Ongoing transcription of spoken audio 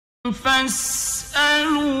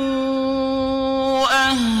فاسألوا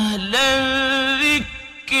أهل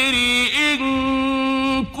الذكر إن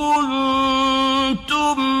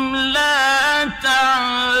كنتم لا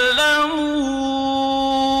تعلمون.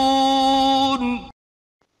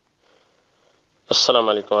 السلام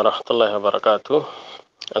عليكم ورحمة الله وبركاته.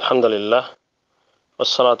 الحمد لله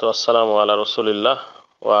والصلاة والسلام على رسول الله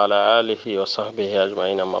وعلى آله وصحبه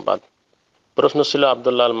أجمعين أما بعد. প্রশ্ন ছিল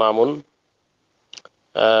আব্দুল্লাহ আল মামুন,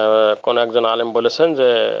 কোন একজন আলেম বলেছেন যে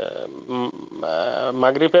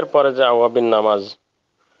মাগরিবের পরে যে আওয়াবিন নামাজ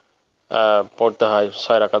পড়তে হয়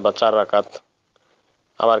 6 রাকাত বা 4 রাকাত,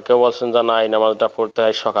 আবার কেউ বলছেন যে না এই নামাজটা পড়তে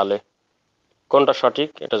হয় সকালে, কোনটা সঠিক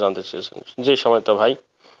এটা জানতে চেয়েছেন। জি সময় তো ভাই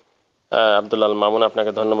আব্দুল্লাহ আল মামুন,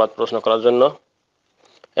 আপনাকে ধন্যবাদ প্রশ্ন করার জন্য।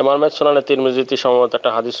 ইমাম সুনানে তিরমিজিতে সম্ভবত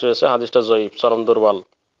একটা হাদিস রয়েছে, হাদিসটা জয়ীফ, চরম দুর্বল,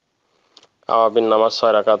 আওয়াবিন নামাজ 6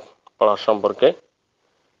 রাকাত পড়ার সম্পর্কে।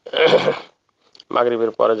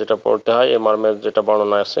 মাগরিবের পরে যেটা পড়তে হয় এই মর্মের যেটা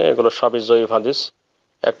বর্ণনা আছে এগুলো সবই জয়ীফ হাদিস,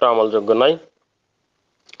 একটা আমলযোগ্য নাই।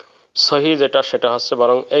 সহি যেটা সেটা হচ্ছে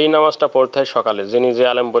বরং এই নামাজটা পড়তে হয় সকালে, যিনি যে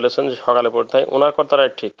আলেম বলেছেন যে সকালে পড়তে হয় ওনার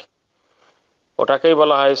কথাটাই ঠিক, ওটাকেই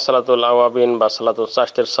বলা হয় সালাতুল আওয়াবিন বা সালাতুল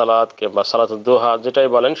চাশতের সালাত কিংবা সালাতুল দুহা, যেটাই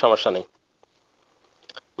বলেন সমস্যা নেই।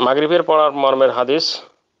 মাগরিবের পড়ার মর্মের হাদিস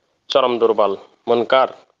চরম দুর্বল, মুনকার।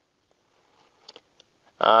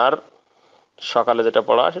 আর সকালে যেটা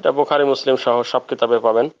পড়া সেটা বুখারী মুসলিম সহ সব কিতাবে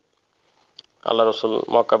পাবেন। আল্লাহ রসুল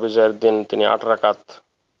মক্কা বিজয়ের দিন তিনি 8 রাকাত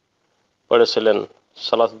পড়েছিলেন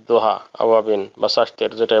সালাত দুহা আওয়াবিন বা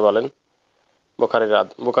চাশতের, যেটাই বলেন,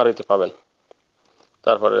 বুখারীতে পাবেন।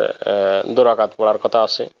 তারপরে 2 রাকাত পড়ার কথা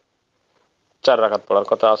আছে, 4 রাকাত পড়ার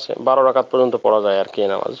কথা আছে, 12 রাকাত পর্যন্ত পড়া যায় আর কি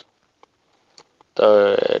নামাজ। তো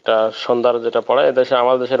এটা সন্ধ্যার যেটা পড়ে, এদেশে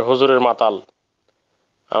আমাদের দেশের হুজুরের মাতাল,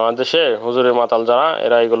 আমাদের দেশে হুজুরের মাতাল যারা,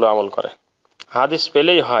 এরা এগুলো আমল করে। হাদিস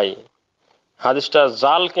পেলেই হয়, হাদিসটা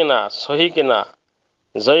জাল কিনা সহি কিনা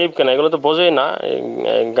জয়ীব কিনা এগুলো তো বোঝেই না।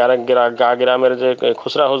 গ্রামের যে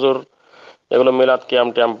খুচরা হুজুর এগুলো মিলাদ কিয়াম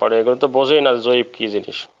টিয়াম পড়ে, এগুলো তো বোঝেই না জয়ীব কি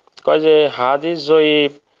জিনিস। কয় যে হাদিস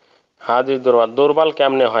জয়ীব, হাদিস দুর্বল। দুর্বল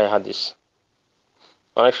কেমনে হয় হাদিস?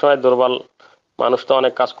 অনেক সময় দুর্বল মানুষ তো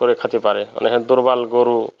অনেক কাজ করে খেতে পারে, অনেক দুর্বল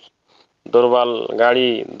গরু, দুর্বল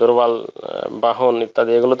গাড়ি, দুর্বল বাহন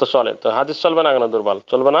ইত্যাদি এগুলো তো চলে, তো হাদিস চলবে না কেন? দুর্বল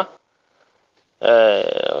চলবে না?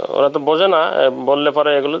 ওরা তো বোঝে না, বললে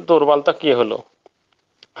পরে এগুলো দুর্বলতা কি হলো,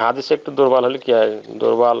 হাদিস একটু দুর্বল হলে কি হয়,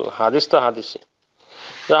 দুর্বল হাদিস তো হাদিসই।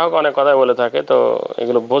 যা হোক, অনেক কথাই বলে থাকে, তো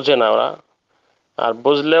এগুলো বোঝে না ওরা। আর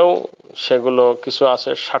বুঝলেও সেগুলো কিছু আছে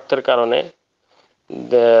স্বার্থের কারণে,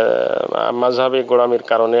 মাযহাবী গোড়ামির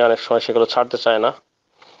কারণে অনেক সময় সেগুলো ছাড়তে চায় না।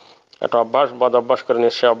 একটা অভ্যাস, বদ অভ্যাস করে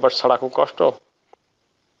নিয়ে, সে অভ্যাস ছাড়া খুব কষ্ট।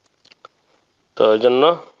 তো এই জন্য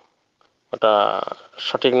ওটা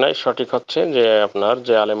সঠিক নয়। সঠিক হচ্ছে যে আপনার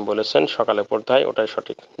যে আলেম বলেছেন সকালে পড়তে হয়, ওটাই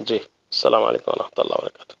সঠিক। জি, আসসালামু আলাইকুম ওয়া রাহমাতুল্লাহি ওয়া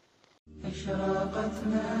বারাকাতুহু। أشرقت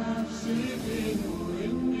نفسي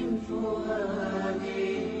بنور من فؤادي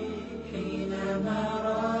حينما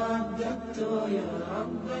رددت يا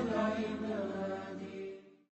رب العباد.